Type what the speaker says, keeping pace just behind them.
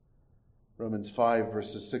Romans 5,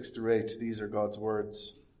 verses 6 through 8, these are God's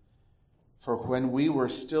words. For when we were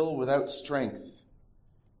still without strength,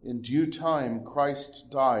 in due time Christ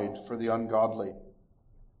died for the ungodly.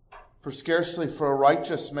 For scarcely for a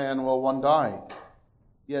righteous man will one die,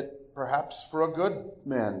 yet perhaps for a good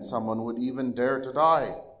man someone would even dare to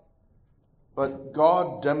die. But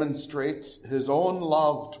God demonstrates his own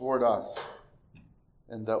love toward us,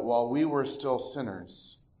 and that while we were still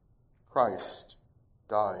sinners, Christ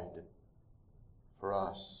died for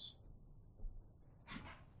us.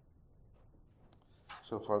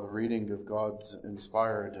 So far, the reading of God's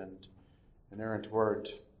inspired and inerrant word.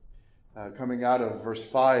 Coming out of verse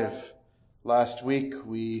 5, last week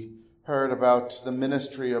we heard about the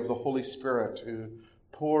ministry of the Holy Spirit who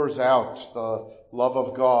pours out the love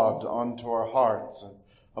of God onto our hearts.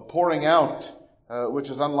 A pouring out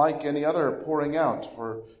which is unlike any other pouring out.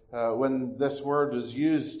 For when this word is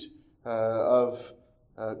used of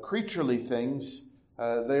creaturely things,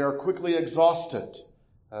 they are quickly exhausted.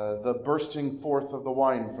 The bursting forth of the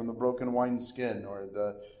wine from the broken wineskin, or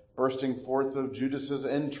the bursting forth of Judas's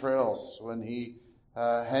entrails when he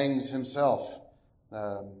hangs himself.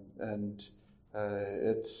 And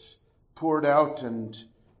it's poured out, and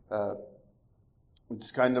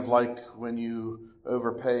it's kind of like when you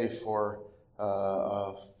overpay for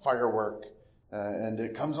a firework, and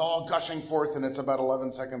it comes all gushing forth, and it's about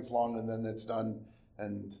 11 seconds long, and then it's done,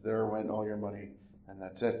 and there went all your money, and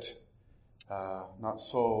that's it. Not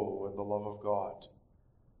so with the love of God.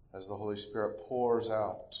 As the Holy Spirit pours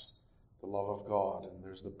out the love of God, and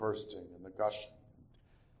there's the bursting and the gushing,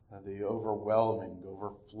 and the overwhelming,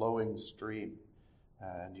 overflowing stream,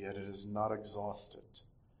 and yet it is not exhausted.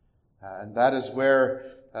 And that is where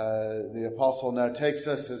the apostle now takes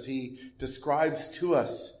us as he describes to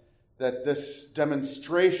us that this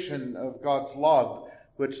demonstration of God's love,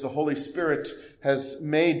 which the Holy Spirit has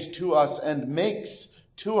made to us and makes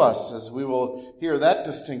to us, as we will hear that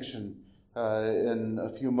distinction in a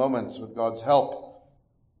few moments with God's help.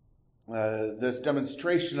 This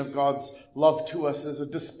demonstration of God's love to us is a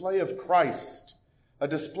display of Christ, a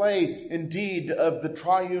display indeed of the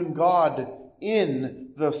triune God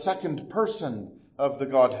in the second person of the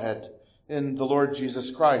Godhead, in the Lord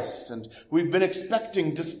Jesus Christ. And we've been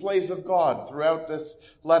expecting displays of God throughout this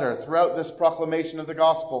letter, throughout this proclamation of the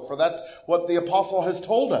gospel, for that's what the apostle has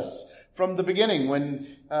told us from the beginning,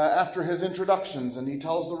 when after his introductions, and he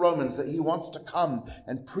tells the Romans that he wants to come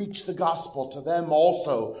and preach the gospel to them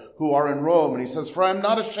also who are in Rome. And he says, "For I am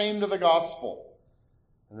not ashamed of the gospel."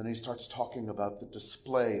 And then he starts talking about the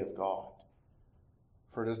display of God.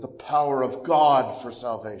 For it is the power of God for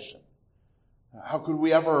salvation. How could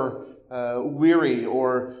we ever weary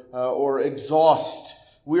or exhaust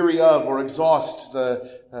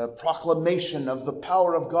the proclamation of the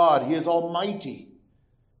power of God? He is almighty.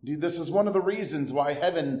 Indeed, this is one of the reasons why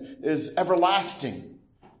heaven is everlasting,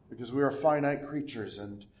 because we are finite creatures,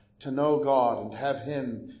 and to know God and have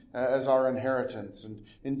him as our inheritance, and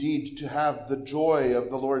indeed to have the joy of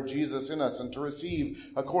the Lord Jesus in us, and to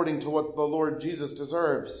receive according to what the Lord Jesus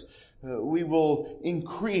deserves, we will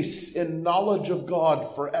increase in knowledge of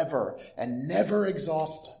God forever and never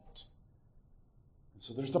exhaust it.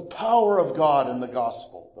 So there's the power of God in the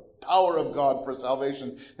gospel, the power of God for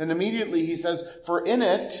salvation. And immediately he says, "For in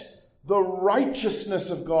it the righteousness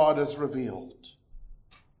of God is revealed."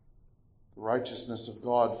 The righteousness of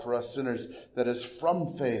God for us sinners that is from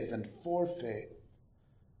faith and for faith.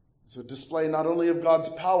 It's a display not only of God's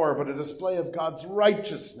power, but a display of God's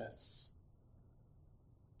righteousness.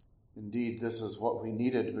 Indeed, this is what we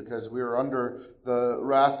needed, because we are under the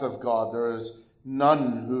wrath of God. There is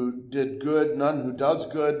none who did good, none who does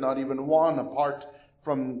good, not even one, apart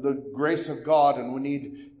from the grace of God. And we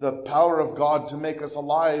need the power of God to make us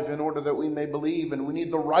alive in order that we may believe. And we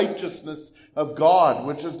need the righteousness of God,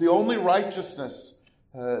 which is the only righteousness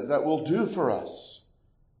that will do for us,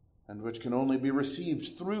 and which can only be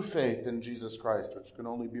received through faith in Jesus Christ, which can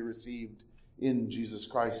only be received in Jesus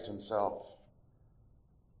Christ himself.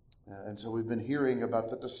 And so we've been hearing about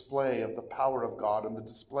the display of the power of God and the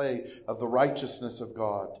display of the righteousness of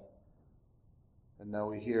God. And now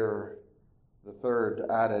we hear the third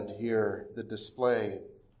added here, the display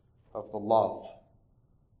of the love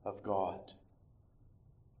of God.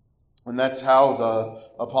 And that's how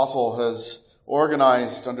the apostle has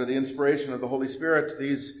organized, under the inspiration of the Holy Spirit,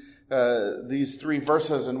 these three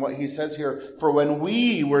verses, and what he says here: "For when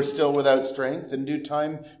we were still without strength, in due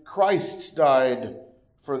time Christ died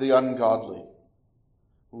for the ungodly."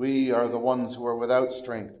 We are the ones who are without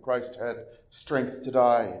strength. Christ had strength to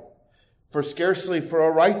die. "For scarcely for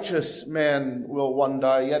a righteous man will one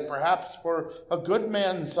die, yet perhaps for a good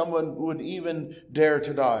man someone would even dare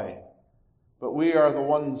to die." But we are the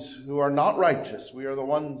ones who are not righteous. We are the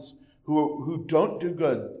ones who don't do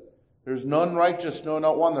good. There's none righteous, no,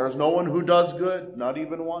 not one. There is no one who does good, not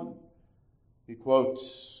even one. He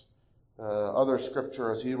quotes other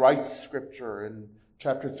scripture as he writes scripture in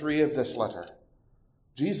chapter 3 of this letter.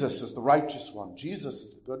 Jesus is the righteous one. Jesus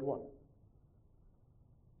is the good one.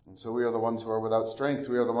 And so we are the ones who are without strength.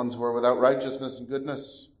 We are the ones who are without righteousness and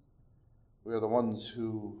goodness. We are the ones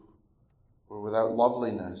who are without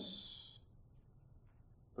loveliness.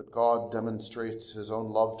 But God demonstrates his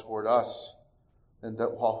own love toward us, and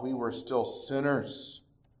that while we were still sinners,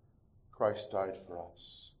 Christ died for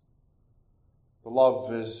us. The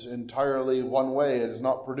love is entirely one way. It is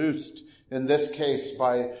not produced, in this case,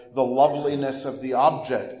 by the loveliness of the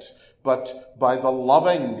object, but by the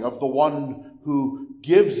loving of the one who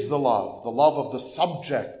gives the love of the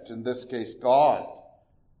subject, in this case, God,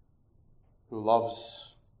 who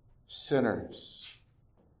loves sinners.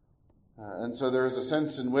 And so there is a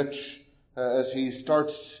sense in which, as he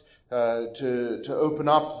starts to open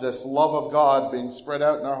up this love of God being spread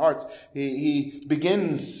out in our hearts, he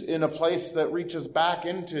begins in a place that reaches back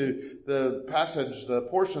into the passage, the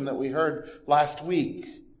portion that we heard last week,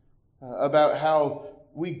 about how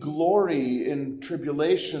we glory in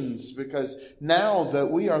tribulations, because now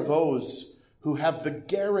that we are those who have the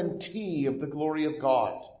guarantee of the glory of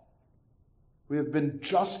God. We have been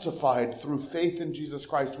justified through faith in Jesus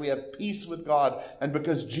Christ. We have peace with God. And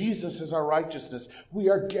because Jesus is our righteousness, we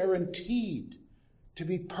are guaranteed to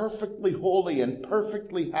be perfectly holy and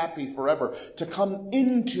perfectly happy forever, to come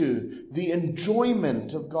into the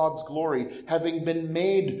enjoyment of God's glory, having been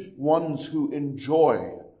made ones who enjoy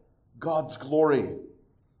God's glory.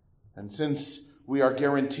 And since we are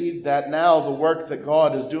guaranteed that now, the work that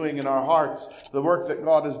God is doing in our hearts, the work that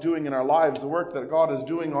God is doing in our lives, the work that God is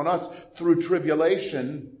doing on us through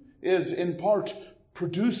tribulation is in part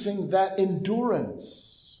producing that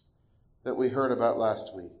endurance that we heard about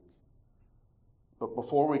last week. But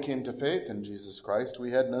before we came to faith in Jesus Christ,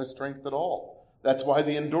 we had no strength at all. That's why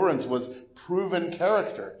the endurance was proven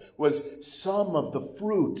character, was some of the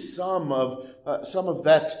fruit, some of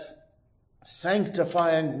that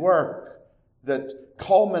sanctifying work that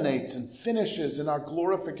culminates and finishes in our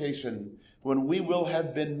glorification, when we will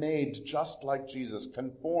have been made just like Jesus,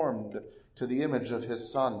 conformed to the image of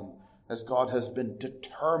his Son, as God has been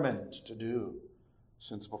determined to do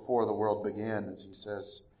since before the world began, as he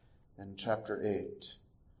says in chapter 8.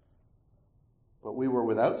 But we were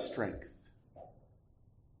without strength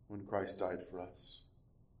when Christ died for us.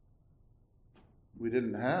 We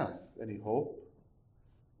didn't have any hope.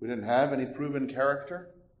 We didn't have any proven character,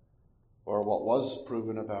 or what was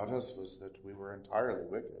proven about us was that we were entirely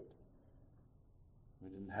wicked. We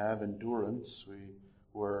didn't have endurance. We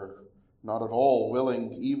were not at all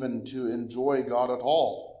willing even to enjoy God at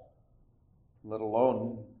all, let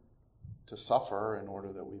alone to suffer in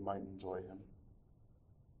order that we might enjoy him.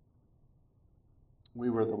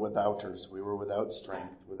 We were the withouters. We were without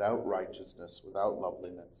strength, without righteousness, without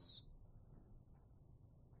loveliness.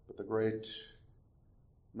 But the great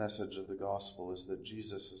message of the gospel is that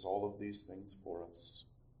Jesus is all of these things for us.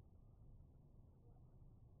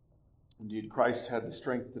 Indeed, Christ had the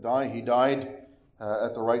strength to die. He died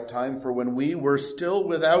at the right time, for when we were still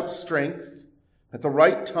without strength, at the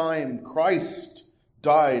right time, Christ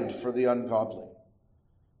died for the ungodly.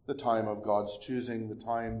 The time of God's choosing, the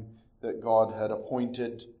time that God had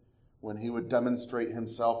appointed when he would demonstrate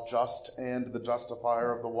himself just and the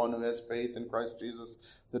justifier of the one who has faith in Christ Jesus,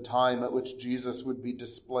 the time at which Jesus would be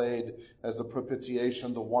displayed as the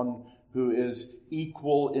propitiation, the one who is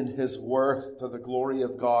equal in his worth to the glory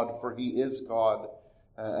of God, for he is God,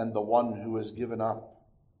 and the one who is given up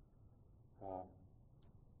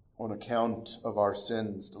on account of our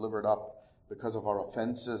sins, delivered up because of our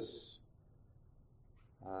offenses.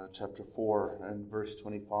 Chapter 4 and verse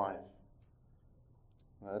 25.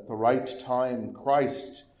 At the right time,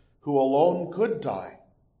 Christ, who alone could die,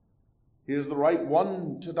 he is the right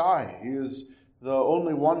one to die. He is the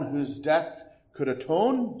only one whose death could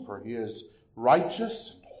atone, for he is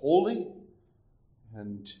righteous and holy.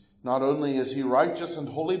 And not only is he righteous and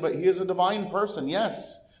holy, but he is a divine person,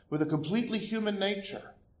 yes, with a completely human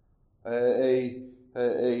nature, a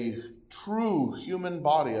true human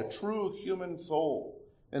body, a true human soul,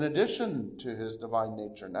 in addition to his divine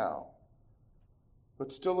nature now,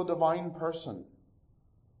 but still a divine person.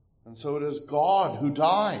 And so it is God who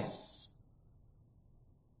dies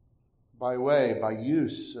by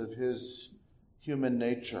use of his human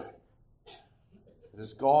nature. It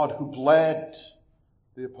is God who bled,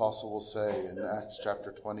 the apostle will say in Acts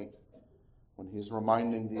chapter 20, when he is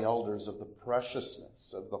reminding the elders of the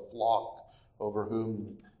preciousness of the flock over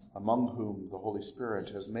whom among whom the Holy Spirit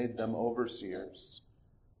has made them overseers.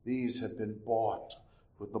 These have been bought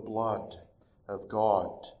with the blood of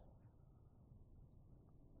God.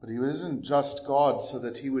 But he isn't just God so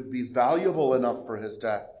that he would be valuable enough for his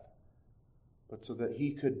death, but so that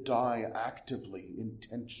he could die actively,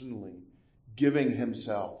 intentionally, giving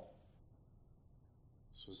himself.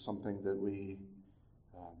 This was something that we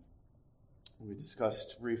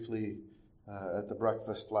discussed briefly at the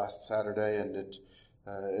breakfast last Saturday, and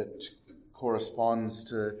it corresponds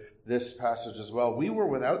to this passage as well. We were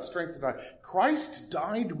without strength to die. Christ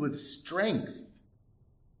died with strength.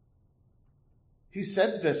 He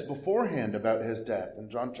said this beforehand about his death in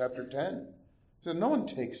John chapter 10. He said, "No one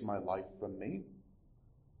takes my life from me.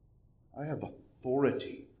 I have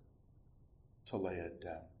authority to lay it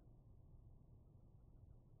down."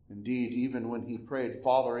 Indeed, even when he prayed,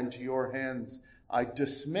 "Father, into your hands I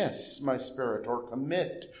dismiss my spirit," or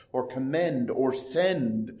commit, or commend, or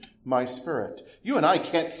send my spirit. You and I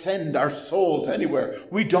can't send our souls anywhere.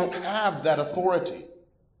 We don't have that authority.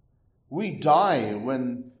 We die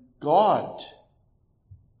when God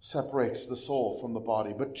separates the soul from the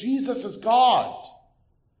body. But Jesus is God,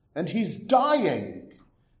 and he's dying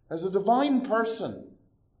as a divine person.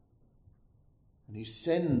 And he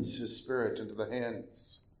sends his spirit into the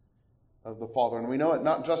hands of the Father. And we know it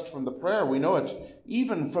not just from the prayer, we know it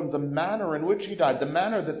even from the manner in which he died, the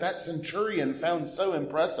manner that centurion found so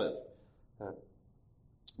impressive. I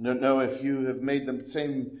don't know if you have made the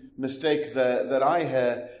same mistake that I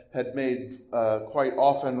had made quite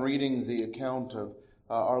often reading the account of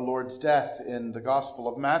our Lord's death in the Gospel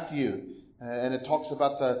of Matthew. And it talks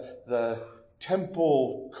about the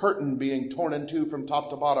temple curtain being torn in two from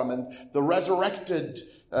top to bottom, and the resurrected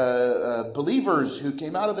believers who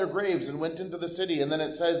came out of their graves and went into the city. And then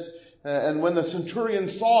it says, and when the centurion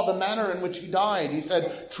saw the manner in which he died, he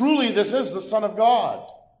said, "Truly this is the Son of God."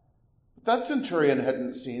 But that centurion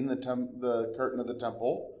hadn't seen the curtain of the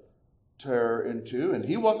temple tear in two, and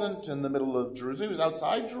he wasn't in the middle of Jerusalem. He was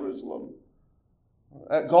outside Jerusalem,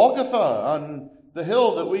 at Golgotha, on the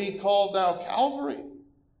hill that we call now Calvary.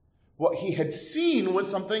 What he had seen was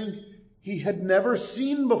something he had never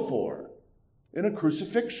seen before in a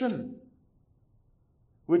crucifixion,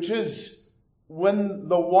 which is when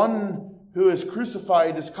the one who is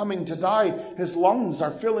crucified is coming to die, his lungs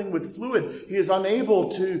are filling with fluid. He is unable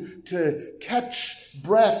to catch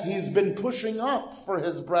breath. He's been pushing up for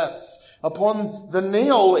his breaths upon the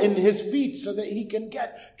nail in his feet so that he can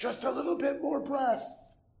get just a little bit more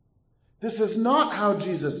breath. This is not how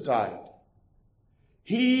Jesus died.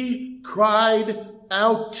 He cried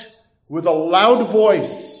out with a loud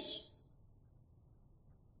voice.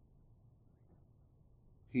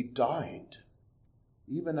 He died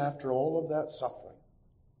even after all of that suffering.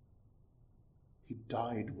 He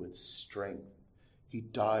died with strength. He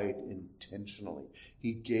died intentionally.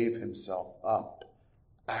 He gave himself up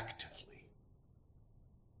actively.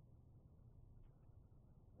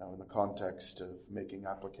 Now, in the context of making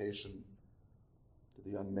application to the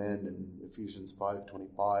young men in Ephesians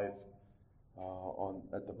 5:25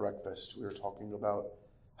 at the breakfast, we were talking about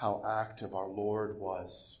how active our Lord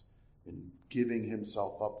was in giving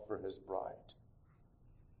himself up for his bride.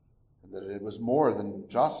 And that it was more than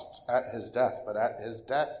just at his death, but at his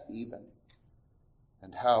death even.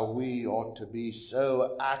 And how we ought to be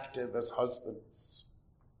so active as husbands.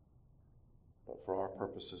 But for our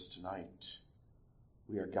purposes tonight,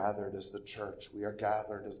 we are gathered as the church. We are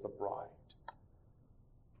gathered as the bride.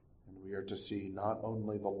 And we are to see not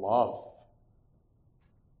only the love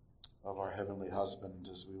of our heavenly husband,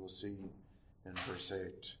 as we will see in verse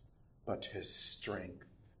 8, but his strength.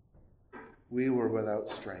 We were without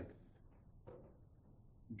strength.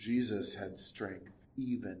 Jesus had strength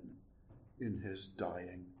even in his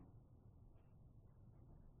dying.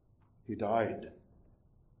 He died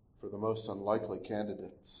for the most unlikely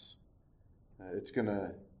candidates.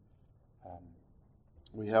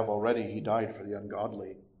 We have already, he died for the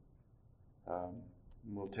ungodly.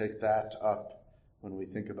 We'll take that up when we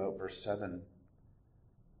think about verse 7.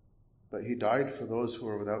 But he died for those who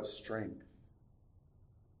are without strength.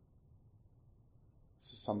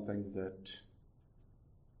 This is something that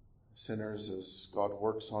sinners, as God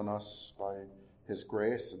works on us by his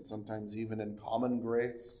grace, and sometimes even in common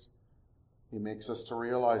grace, he makes us to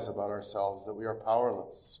realize about ourselves that we are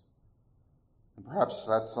powerless. And perhaps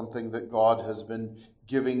that's something that God has been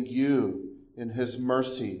giving you in his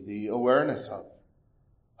mercy, the awareness of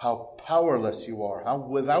how powerless you are, how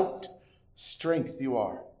without strength you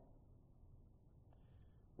are.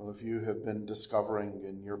 Well, if you have been discovering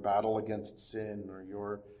in your battle against sin or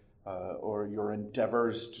your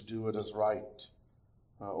endeavors to do what is right,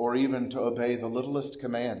 or even to obey the littlest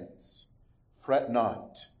commands. Fret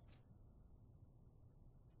not.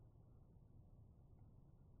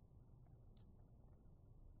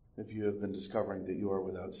 If you have been discovering that you are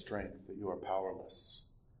without strength, that you are powerless,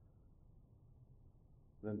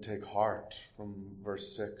 then take heart from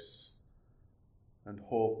verse 6 and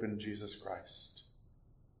hope in Jesus Christ.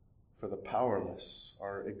 For the powerless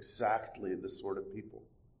are exactly the sort of people.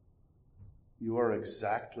 You are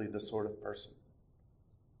exactly the sort of person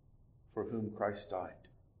for whom Christ died,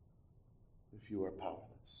 if you are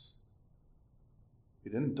powerless. He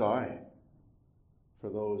didn't die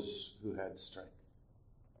for those who had strength.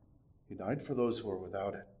 He died for those who were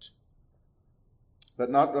without it. But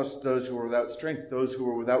not just those who were without strength, those who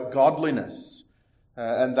were without godliness.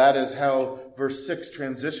 And that is how verse 6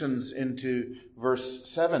 transitions into verse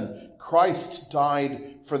 7. Christ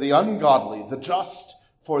died for the ungodly, the just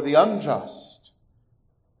for the unjust.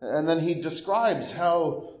 And then he describes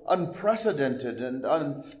how unprecedented and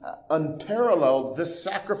unparalleled this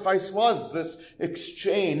sacrifice was, this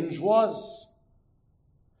exchange was.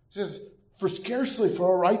 He says, for scarcely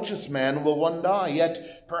for a righteous man will one die,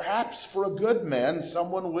 yet perhaps for a good man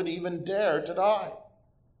someone would even dare to die.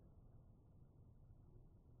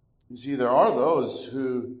 You see, there are those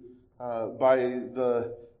who, by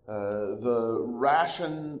the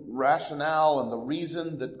rationale and the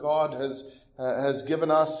reason that God has given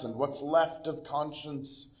us and what's left of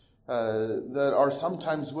conscience, that are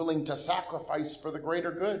sometimes willing to sacrifice for the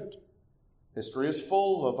greater good. History is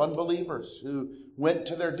full of unbelievers who went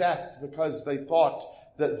to their death because they thought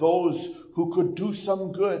that those who could do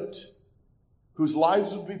some good, whose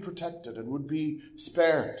lives would be protected and would be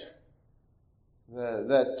spared,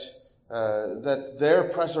 that their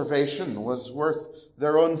preservation was worth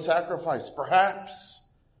their own sacrifice. Perhaps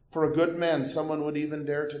for a good man, someone would even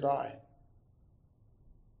dare to die.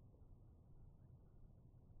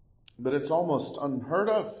 But it's almost unheard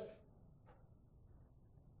of,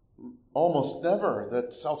 almost never,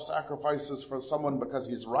 that self-sacrifices for someone because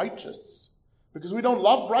he's righteous, because we don't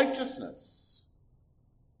love righteousness.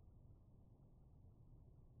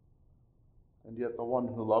 And yet the one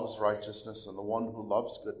who loves righteousness and the one who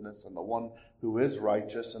loves goodness and the one who is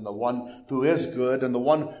righteous and the one who is good and the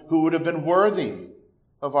one who would have been worthy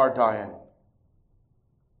of our dying.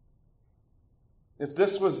 If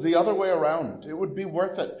this was the other way around, it would be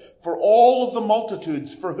worth it for all of the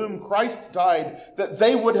multitudes for whom Christ died, that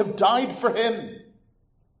they would have died for him.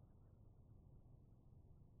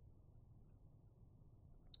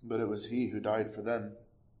 But it was he who died for them.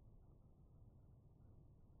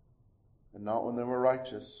 And not when they were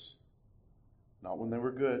righteous, not when they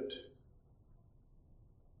were good.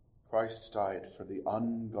 Christ died for the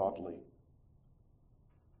ungodly.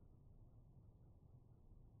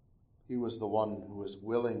 He was the one who was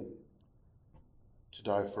willing to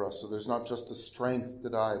die for us. So there's not just the strength to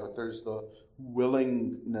die, but there's the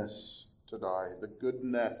willingness to die, the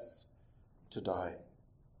goodness to die.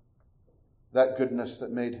 That goodness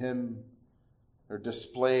that made him, or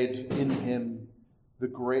displayed in him, the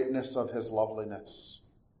greatness of his loveliness.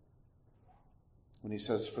 When he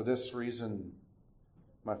says, for this reason,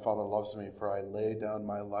 my Father loves me, for I lay down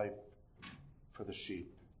my life for the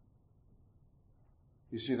sheep.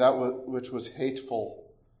 You see, that which was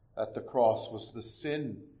hateful at the cross was the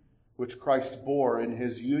sin which Christ bore in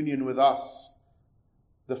his union with us.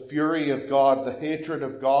 The fury of God, the hatred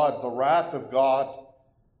of God, the wrath of God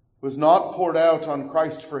was not poured out on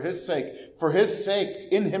Christ for his sake. For his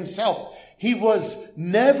sake, in himself, he was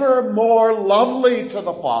never more lovely to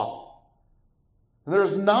the Father.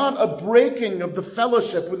 There's not a breaking of the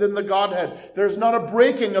fellowship within the Godhead. There's not a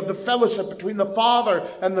breaking of the fellowship between the Father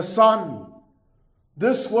and the Son.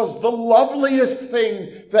 This was the loveliest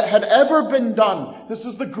thing that had ever been done. This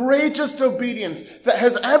is the greatest obedience that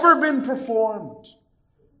has ever been performed.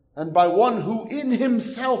 And by one who in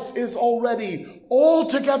himself is already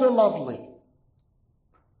altogether lovely.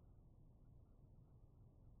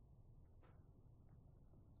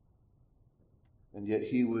 And yet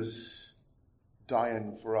he was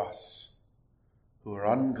dying for us who are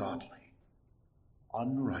ungodly,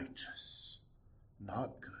 unrighteous,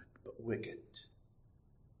 not good, but wicked.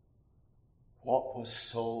 What was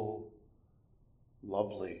so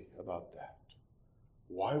lovely about that?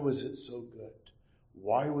 Why was it so good?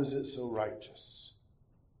 Why was it so righteous?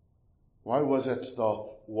 Why was it the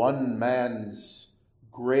one man's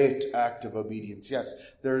great act of obedience? Yes,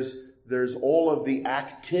 there's all of the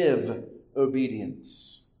active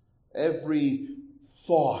obedience. Every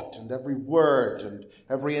thought and every word and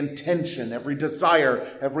every intention, every desire,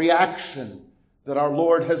 every action that our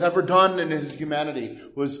Lord has ever done in his humanity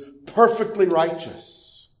was perfectly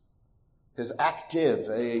righteous. his active,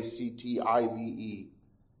 A-A-C-T-I-V-E,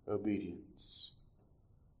 obedience.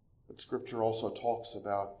 But Scripture also talks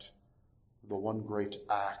about the one great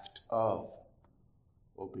act of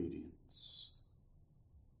obedience.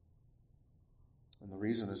 And the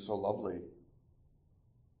reason it's so lovely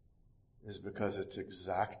is because it's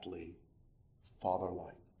exactly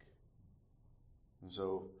Father-like. And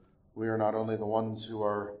so we are not only the ones who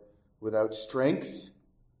are without strength,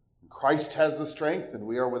 Christ has the strength, and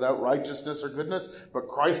we are without righteousness or goodness, but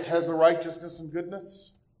Christ has the righteousness and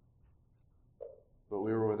goodness. But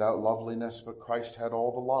we were without loveliness, but Christ had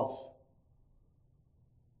all the love.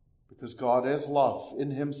 Because God is love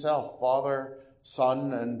in himself, Father,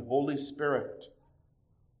 Son, and Holy Spirit,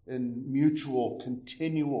 in mutual,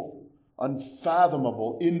 continual,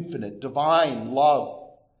 unfathomable, infinite, divine love,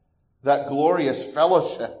 that glorious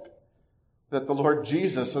fellowship that the Lord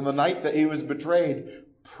Jesus, on the night that he was betrayed,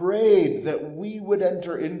 prayed that we would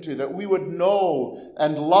enter into, that we would know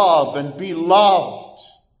and love and be loved.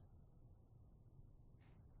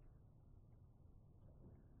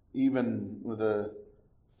 Even with a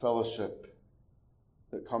fellowship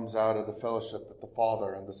that comes out of the fellowship that the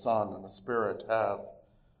Father and the Son and the Spirit have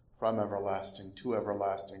from everlasting to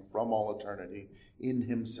everlasting, from all eternity, in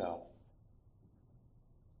himself.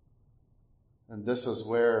 And this is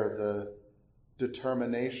where the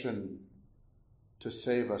determination to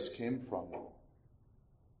save us came from.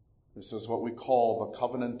 This is what we call the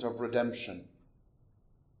covenant of redemption,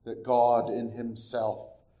 that God in himself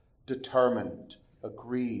determined,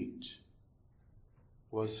 agreed,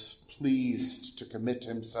 was pleased to commit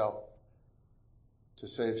himself to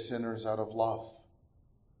save sinners out of love.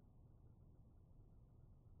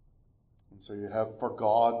 And so you have, for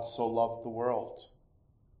God so loved the world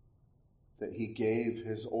that he gave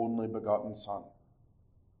his only begotten Son.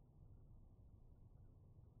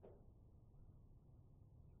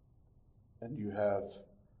 And you have,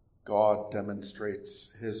 God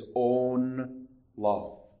demonstrates his own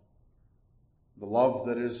love, the love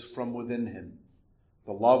that is from within him,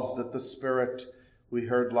 the love that the Spirit, we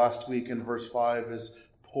heard last week in verse 5, is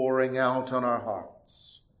pouring out on our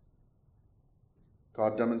hearts.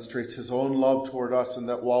 God demonstrates his own love toward us, and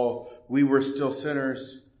that while we were still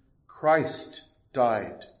sinners, Christ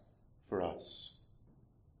died for us.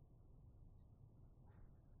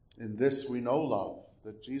 In this we know love,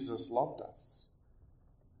 that Jesus loved us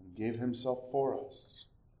and gave himself for us.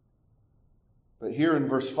 But here in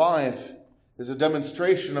verse 5 is a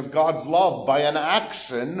demonstration of God's love by an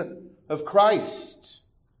action of Christ,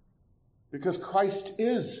 because Christ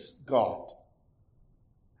is God.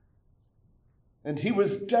 And he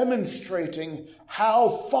was demonstrating how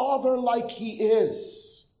Father-like he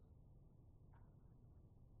is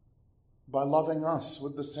by loving us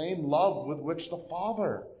with the same love with which the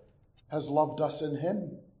Father has loved us in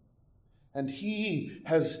him. And he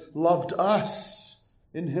has loved us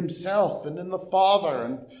in himself and in the Father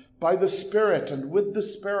and by the Spirit and with the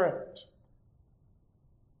Spirit.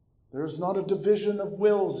 There is not a division of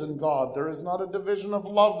wills in God. There is not a division of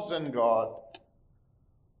loves in God.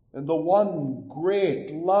 And the one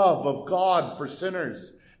great love of God for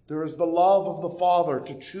sinners, there is the love of the Father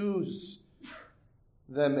to choose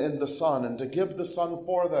them in the Son and to give the Son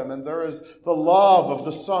for them. And there is the love of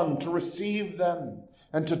the Son to receive them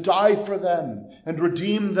and to die for them and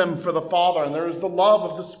redeem them for the Father. And there is the love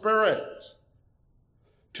of the Spirit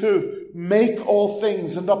to make all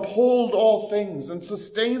things and uphold all things and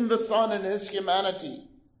sustain the Son in his humanity.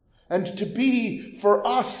 And to be for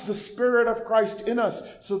us the Spirit of Christ in us,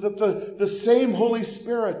 so that the same Holy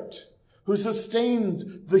Spirit who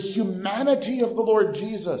sustained the humanity of the Lord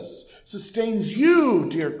Jesus sustains you,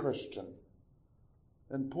 dear Christian,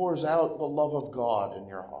 and pours out the love of God in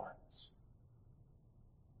your hearts.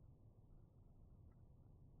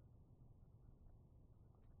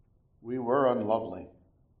 We were unlovely.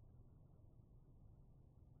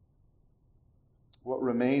 What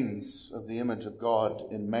remains of the image of God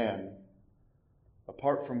in man,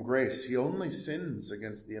 apart from grace, he only sins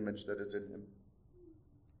against the image that is in him.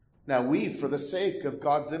 Now we, for the sake of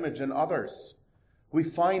God's image in others, we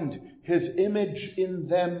find his image in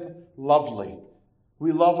them lovely.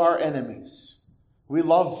 We love our enemies. We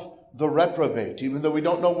love the reprobate, even though we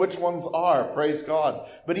don't know which ones are, praise God.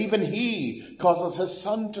 But even he causes his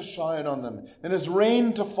sun to shine on them and his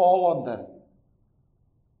rain to fall on them.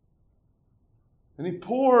 And he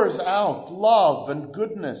pours out love and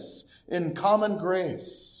goodness in common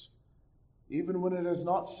grace. Even when it is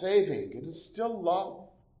not saving, it is still love.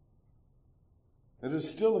 It is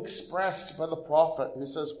still expressed by the prophet who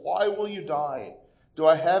says, "Why will you die? Do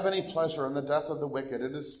I have any pleasure in the death of the wicked?"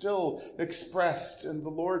 It is still expressed in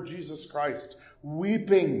the Lord Jesus Christ,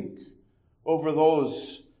 weeping over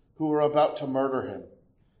those who were about to murder him.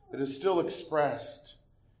 It is still expressed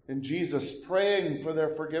in Jesus praying for their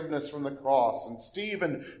forgiveness from the cross, and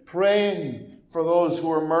Stephen praying for those who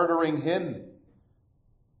were murdering him,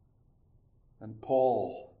 and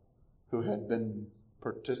Paul, who had been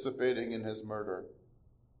participating in his murder,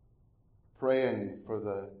 praying for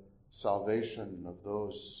the salvation of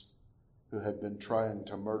those who had been trying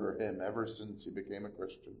to murder him ever since he became a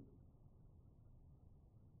Christian.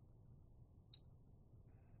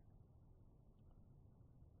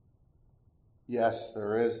 Yes,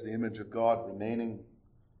 there is the image of God remaining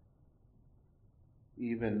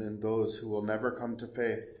even in those who will never come to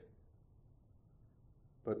faith.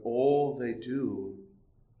 But all they do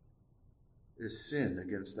is sin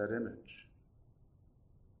against that image.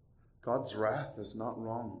 God's wrath is not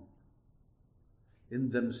wrong.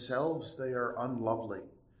 In themselves they are unlovely,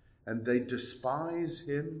 and they despise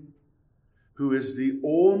him who is the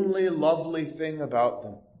only lovely thing about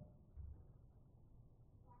them.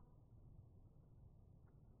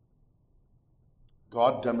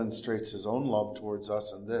 God demonstrates his own love towards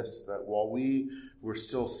us in this, that while we were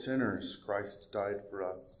still sinners, Christ died for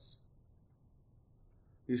us.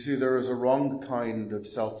 You see, there is a wrong kind of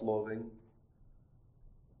self-loathing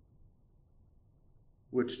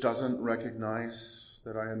which doesn't recognize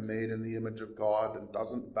that I am made in the image of God and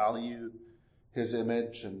doesn't value his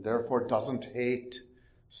image and therefore doesn't hate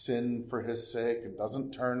sin for his sake and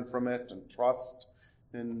doesn't turn from it and trust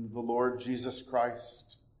in the Lord Jesus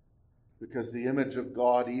Christ. Because the image of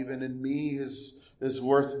God, even in me, is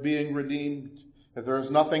worth being redeemed. If there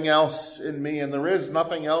is nothing else in me, and there is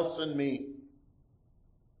nothing else in me.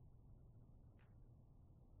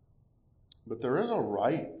 But there is a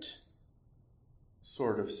right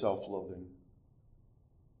sort of self-loathing.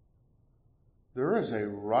 There is a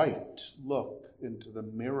right look into the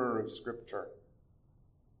mirror of Scripture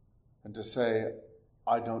and to say,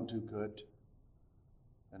 I don't do good,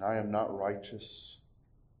 and I am not righteous.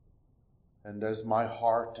 And as my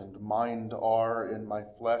heart and mind are in my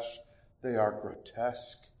flesh, they are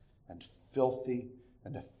grotesque and filthy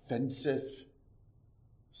and offensive,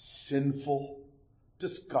 sinful,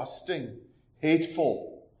 disgusting,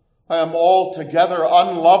 hateful. I am altogether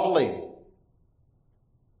unlovely.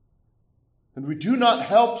 And we do not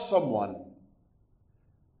help someone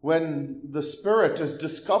when the Spirit is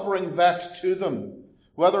discovering that to them,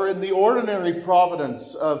 whether in the ordinary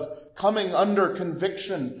providence of coming under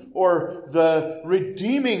conviction or the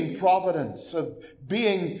redeeming providence of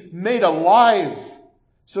being made alive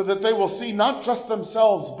so that they will see not just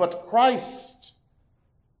themselves but Christ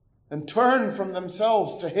and turn from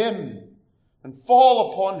themselves to him and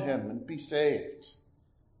fall upon him and be saved.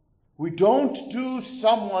 We don't do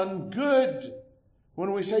someone good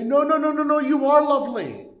when we say, no, you are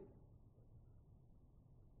lovely.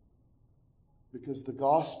 Because the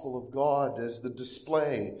gospel of God is the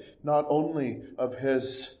display not only of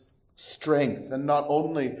his strength and not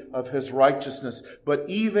only of his righteousness, but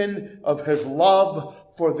even of his love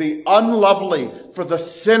for the unlovely, for the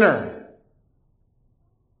sinner.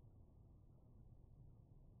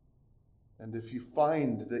 And if you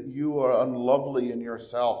find that you are unlovely in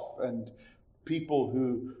yourself and people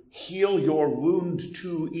who heal your wound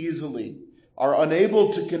too easily are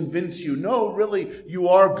unable to convince you, no, really, you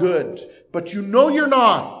are good, but you know you're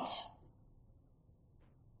not,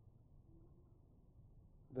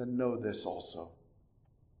 then know this also.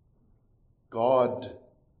 God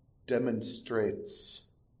demonstrates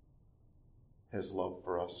his love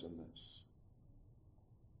for us in this.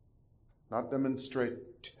 Not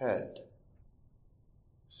demonstrate Ted.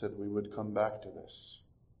 Said we would come back to this.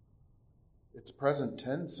 It's present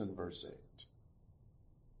tense in verse 8.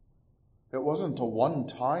 It wasn't a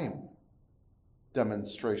one-time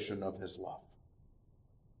demonstration of his love.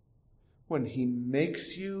 When he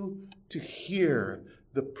makes you to hear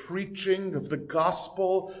the preaching of the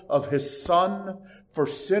gospel of his Son for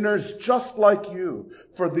sinners just like you,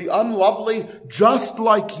 for the unlovely just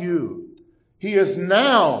like you, he is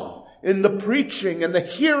now in the preaching and the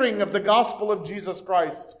hearing of the gospel of Jesus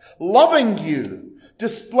Christ, loving you,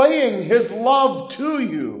 displaying his love to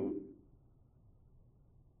you,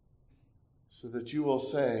 so that you will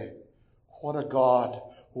say, what a God,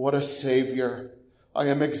 what a Savior. I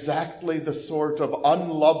am exactly the sort of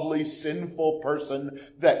unlovely, sinful person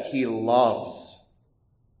that he loves.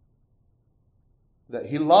 That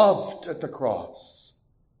he loved at the cross.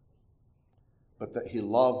 But that he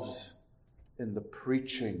loves in the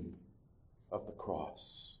preaching of the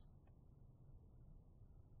cross.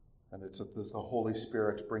 And it's as the Holy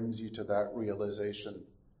Spirit brings you to that realization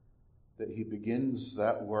that he begins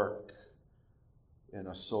that work in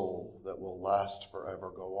a soul that will last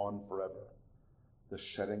forever, go on forever. The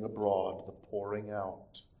shedding abroad, the pouring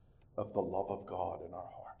out of the love of God in our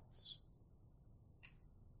hearts.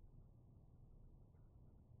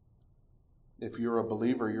 If you're a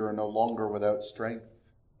believer, you are no longer without strength.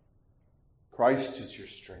 Christ is your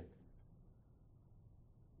strength.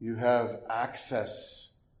 You have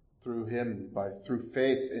access through Him, through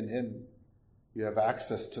faith in Him. You have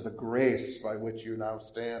access to the grace by which you now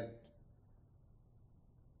stand.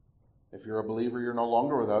 If you're a believer, you're no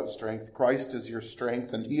longer without strength. Christ is your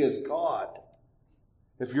strength, and He is God.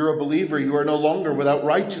 If you're a believer, you are no longer without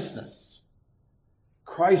righteousness.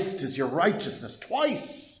 Christ is your righteousness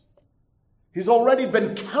twice. He's already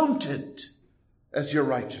been counted as your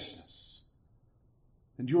righteousness.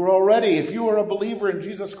 And you are already, if you are a believer in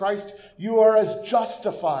Jesus Christ, you are as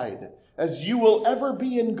justified as you will ever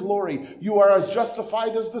be in glory. You are as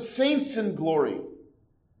justified as the saints in glory.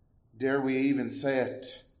 Dare we even say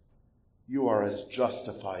it? You are as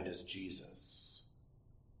justified as Jesus.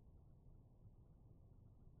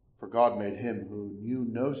 For God made Him who knew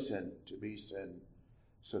no sin to be sin,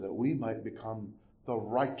 so that we might become the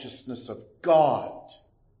righteousness of God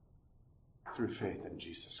through faith in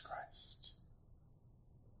Jesus Christ.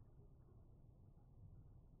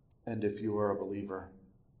 And if you are a believer,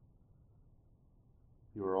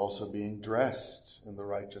 you are also being dressed in the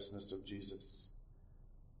righteousness of Jesus.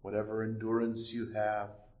 Whatever endurance you have,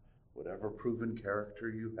 whatever proven character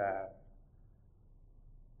you have,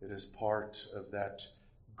 it is part of that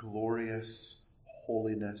glorious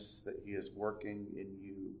holiness that He is working in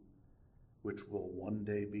you, which will one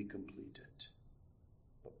day be completed.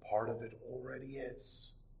 But part of it already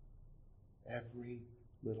is. Every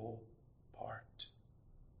little part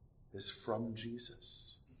is from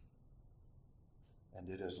Jesus. And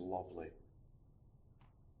it is lovely.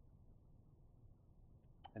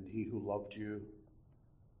 And He who loved you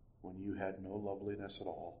when you had no loveliness at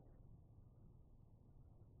all,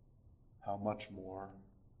 how much more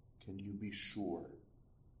can you be sure?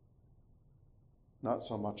 Not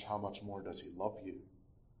so much how much more does He love you.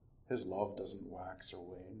 His love doesn't wax or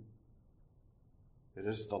wane. It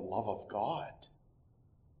is the love of God.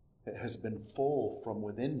 It has been full from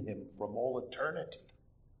within Him from all eternity.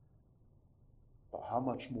 But how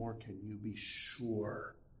much more can you be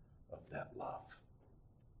sure of that love?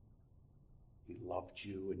 He loved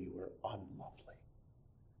you when you were unlovely.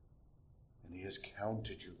 And He has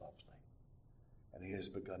counted you lovely. And He has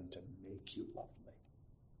begun to make you lovely.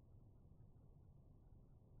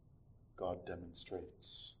 God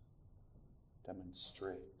demonstrates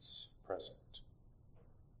present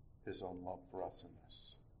His own love for us in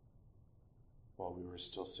this. While we were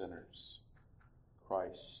still sinners,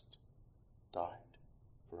 Christ died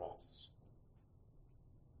for us.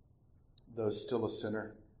 Though still a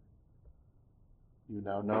sinner, you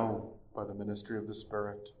now know by the ministry of the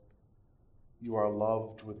Spirit, you are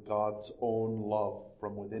loved with God's own love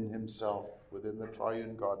from within Himself, within the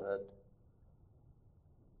triune Godhead.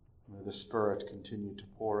 May the Spirit continue to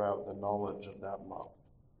pour out the knowledge of that love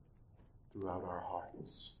throughout our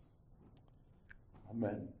hearts.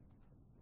 Amen.